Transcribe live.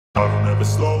I don't ever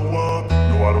slow up,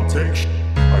 no I don't take shit.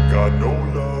 I got no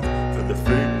love for the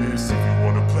fakeness if you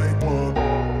wanna play one.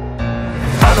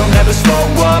 I don't ever slow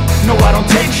up, no I don't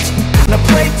take shit. Wanna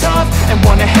play tough and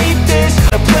wanna hate this.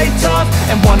 Wanna play tough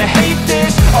and wanna hate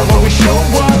this. I'll always show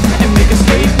up and make a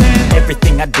statement.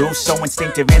 Everything I do so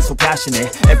instinctive and so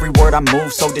passionate. Every word I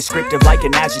move so descriptive like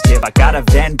an adjective. I got a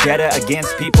vendetta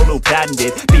against people who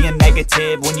patented being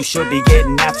negative when you should be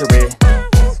getting after it.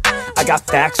 I got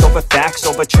facts over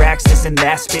tracks, this and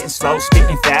that. Spitting slow,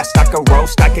 spitting fast, I could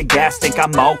roast, I could gas. Think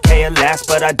I'm okay at last,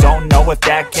 but I don't know if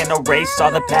that can erase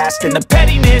all the past. And the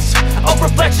pettiness, a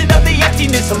reflection of the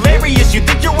emptiness. Hilarious, you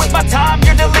think you're with my time,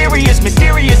 you're delirious.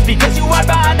 Mysterious, because you hide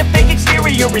behind a fake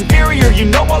exterior. Inferior, you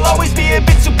know I'll always be a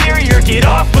bit superior. Get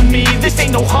off of me, this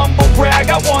ain't no humble brag.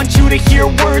 I want you to hear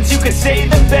words, you can say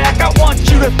them back. I want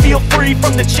you to feel free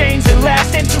from the chains that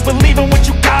last, and to believe in what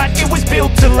you got, it was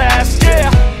built to last, yeah.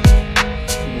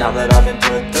 Now that I've been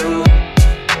put through,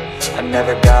 I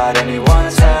never got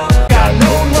anyone's help. Got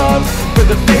no love for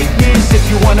the fakeness. If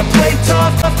you wanna play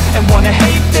tough and wanna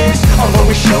hate this, I'll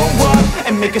always show up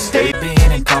and make a statement.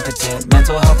 Being incompetent,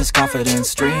 mental health is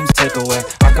confidence. Dreams take away,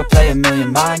 I could play a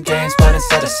million mind games, but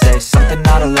instead I say something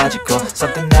not illogical,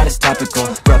 something that is topical.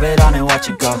 Rub it on and watch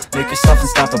it go, make yourself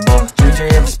unstoppable. Dreams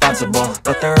are irresponsible,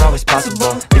 but they're always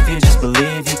possible. If you just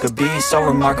believe, you could be so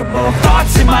remarkable.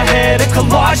 Thoughts in my head, a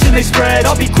collage and they spread.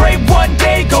 I'll be great one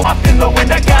day, go off in low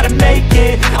and I gotta make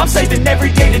it. I'm saving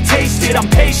every day to taste it. I'm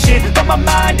patient, but my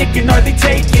mind, it can hardly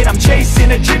take it. I'm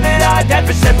chasing a dream that I've had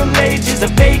for several ages. A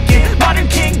vacant, modern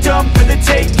kingdom for the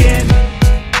taking.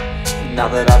 Now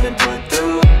that I've been put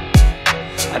through,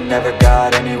 I never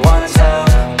got anyone's help.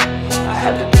 I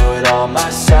had to do it all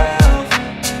myself.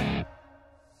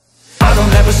 I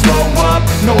don't ever slow up,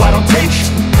 no I don't take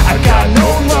shit. I got no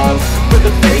love for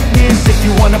the fakeness. If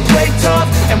you wanna play tough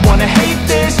and wanna hate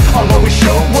this, I'll always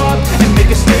show up and make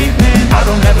a statement. I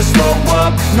don't ever slow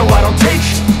up, no I don't take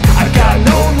shit. I got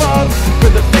no love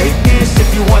for the fakeness. If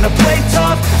you wanna play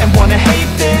tough and wanna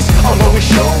hate this, I'll always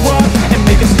show up and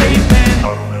make a statement.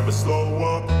 I don't ever slow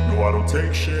up, no I don't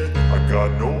take shit. I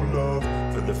got no love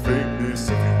for the fakeness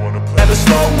if you wanna play. Never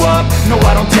slow up, no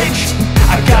I don't take shit.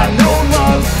 I got no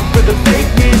love for the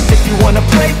fakeness. If you wanna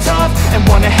play tough and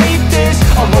wanna hate this,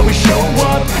 I'll always show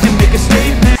up and make a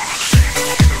statement.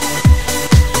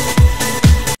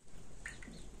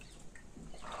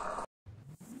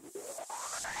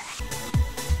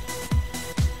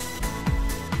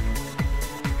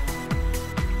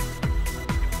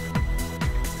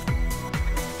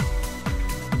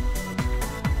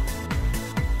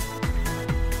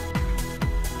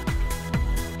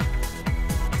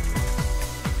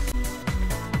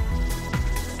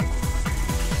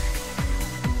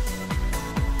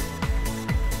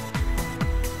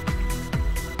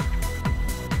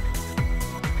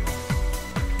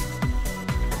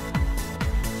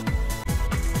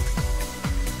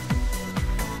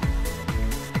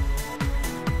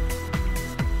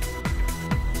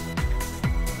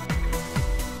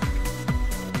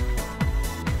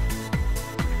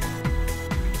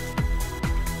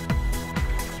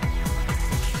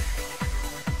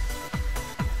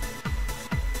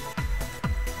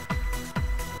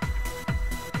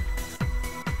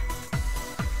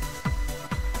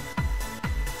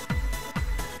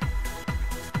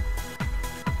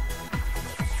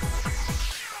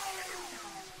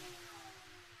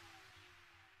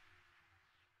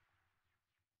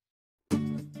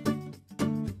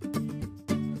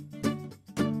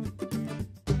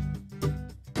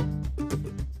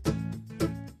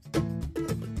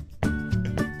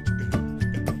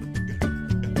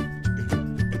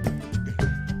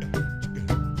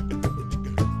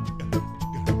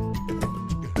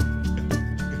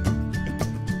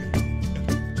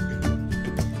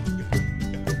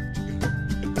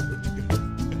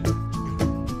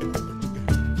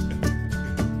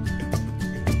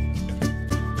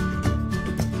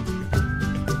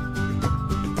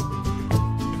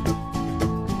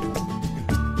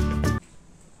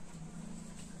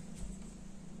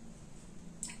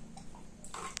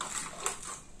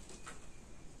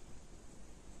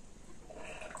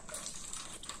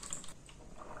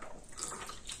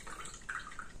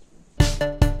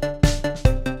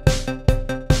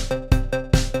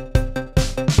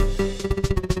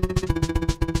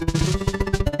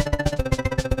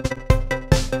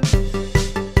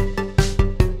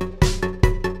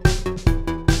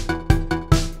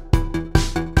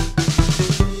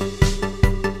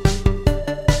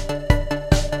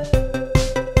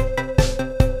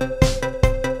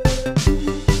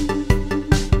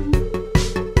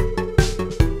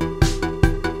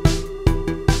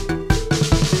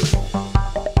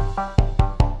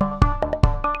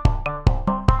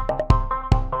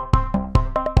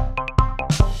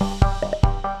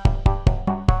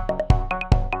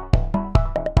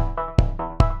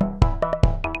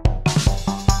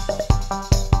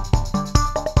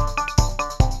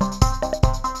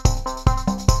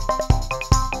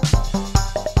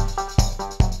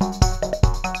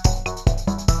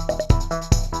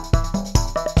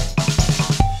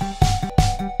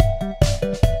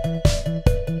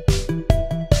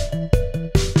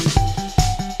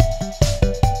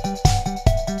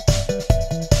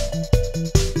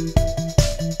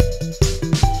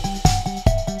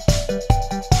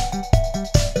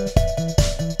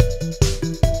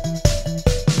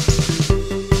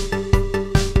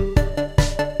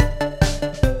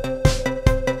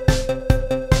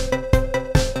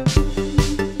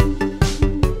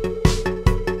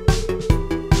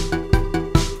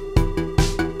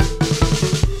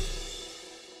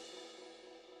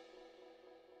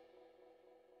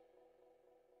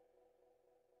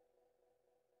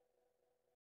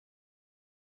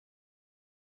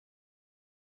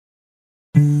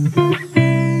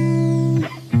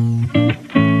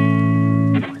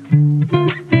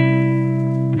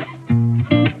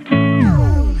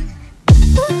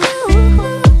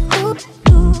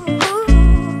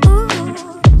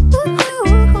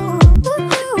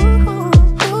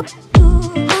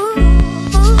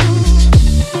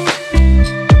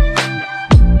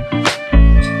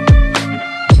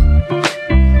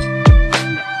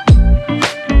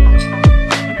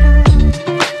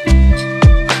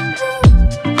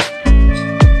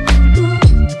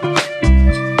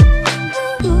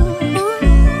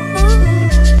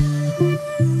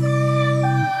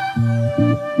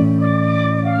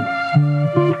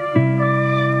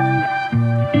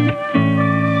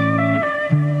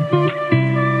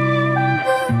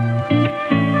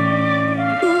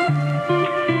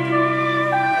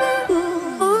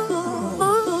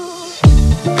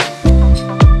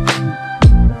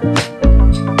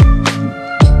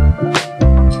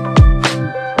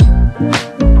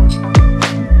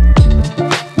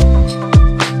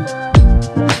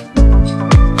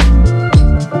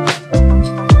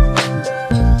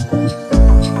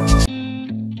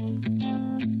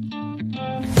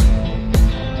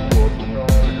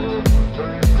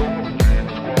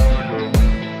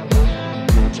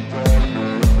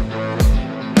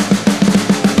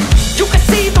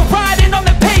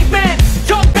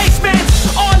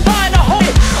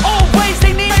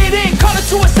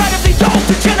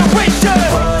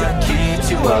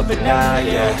 At night,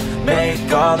 yeah.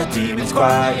 Make all the demons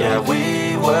quiet, yeah.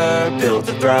 We were built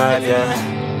to thrive,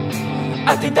 yeah.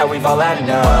 I think that we've all had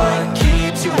enough. What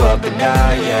keeps you up at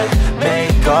night, yeah.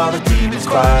 Make all the demons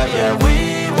quiet, yeah.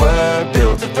 We were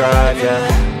built to thrive, yeah.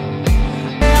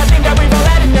 I think that we've all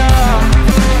had enough.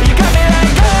 You got me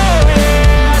like, oh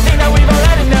yeah. I think that we've all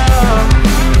had enough.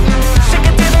 Sick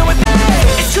of dealing with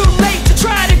it. It's too late to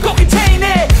try to go contain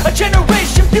it. A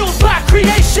generation fueled by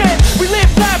creation. We live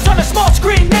lives on a small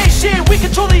screen nation. We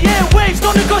control the airwaves,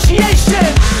 no negotiation.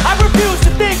 I refuse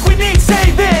to think we need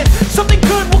saving. Something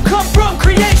good will come from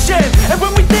creation. And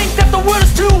when we think that the world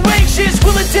is too anxious,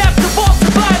 we'll adapt, evolve,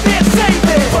 survive and save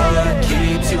it. What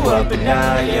keeps you up at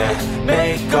night, yeah.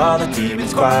 Make all the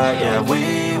demons quiet, yeah.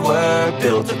 We were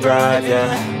built to thrive,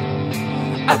 yeah.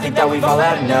 I think that we've all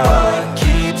had enough. What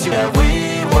keeps you, yeah.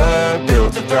 We were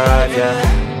built to thrive, yeah.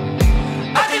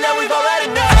 I think that we've all had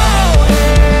enough. Oh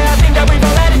yeah, I think that we've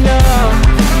all had enough.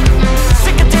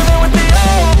 Sick of dealing with the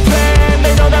old plan.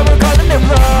 They know that we're calling it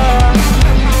wrong.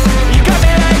 You got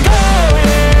me like, oh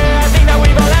yeah, I think that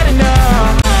we've all had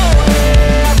enough. Oh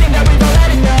yeah, I think that we've all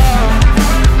had enough.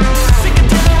 Sick of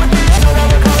dealing with the know that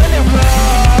we're calling it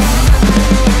wrong.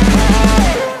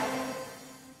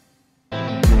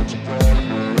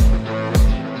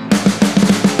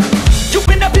 You've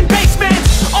been up in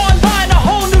basements, online, a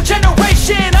whole new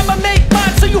generation. I'ma make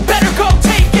mine, so you better go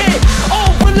take it. Oh,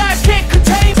 what lives can't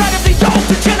contain out of the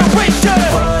older generation.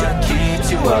 What keeps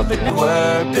you up at night?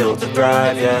 We're built to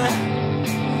thrive, yeah.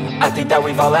 I think that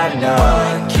we've all had enough.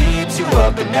 What keeps you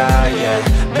up at night, yeah.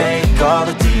 Make all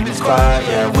the demons quiet,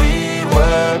 yeah. We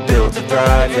were built to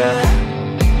thrive, yeah.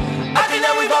 I think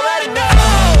that we've all had enough.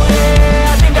 Oh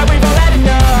yeah, I think that we've all had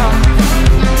enough.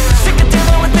 Sick of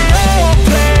dealing with the old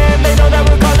plan. They know that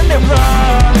we're calling it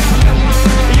wrong.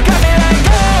 You got me like,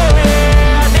 oh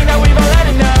yeah, I think that we've all had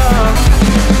enough.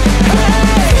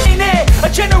 Hey, ain't it a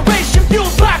generation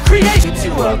fueled by creation? Keeps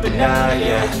you up at night,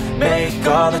 yeah. Make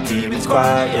all the demons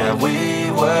quiet, yeah. We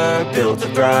were built to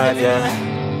thrive, yeah.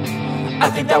 I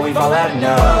think that we've all had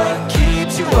enough. What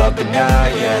keeps you up at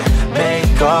night, yeah.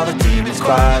 Make all the demons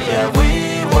quiet, yeah. We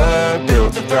were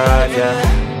built to thrive, yeah.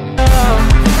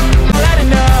 All had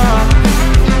enough.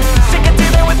 Sick of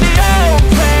dealing with the old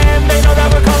plan. They know that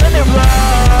we're calling it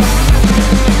wrong.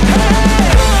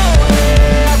 Hey, oh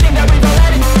yeah, I think that we've all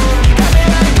had enough. You got me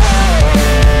like, oh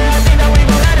yeah, I think that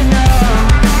we've all had enough.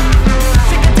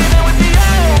 Sick of dealing with the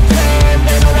old plan.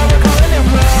 They know that we're calling it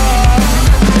wrong.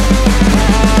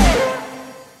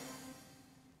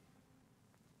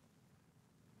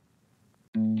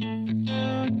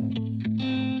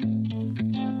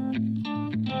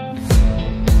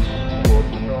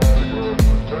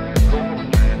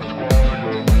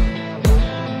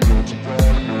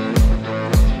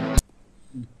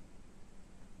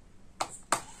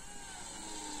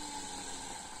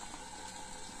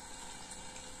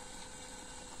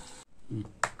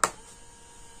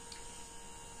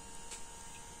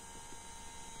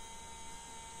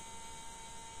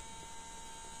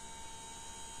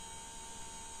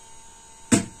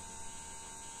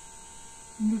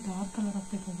 ಇನ್ನು dark colour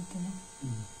ಹಾಕ್ಬೇಕಾಗುತ್ತಲ್ಲ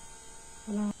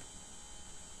ಅಲ್ಲ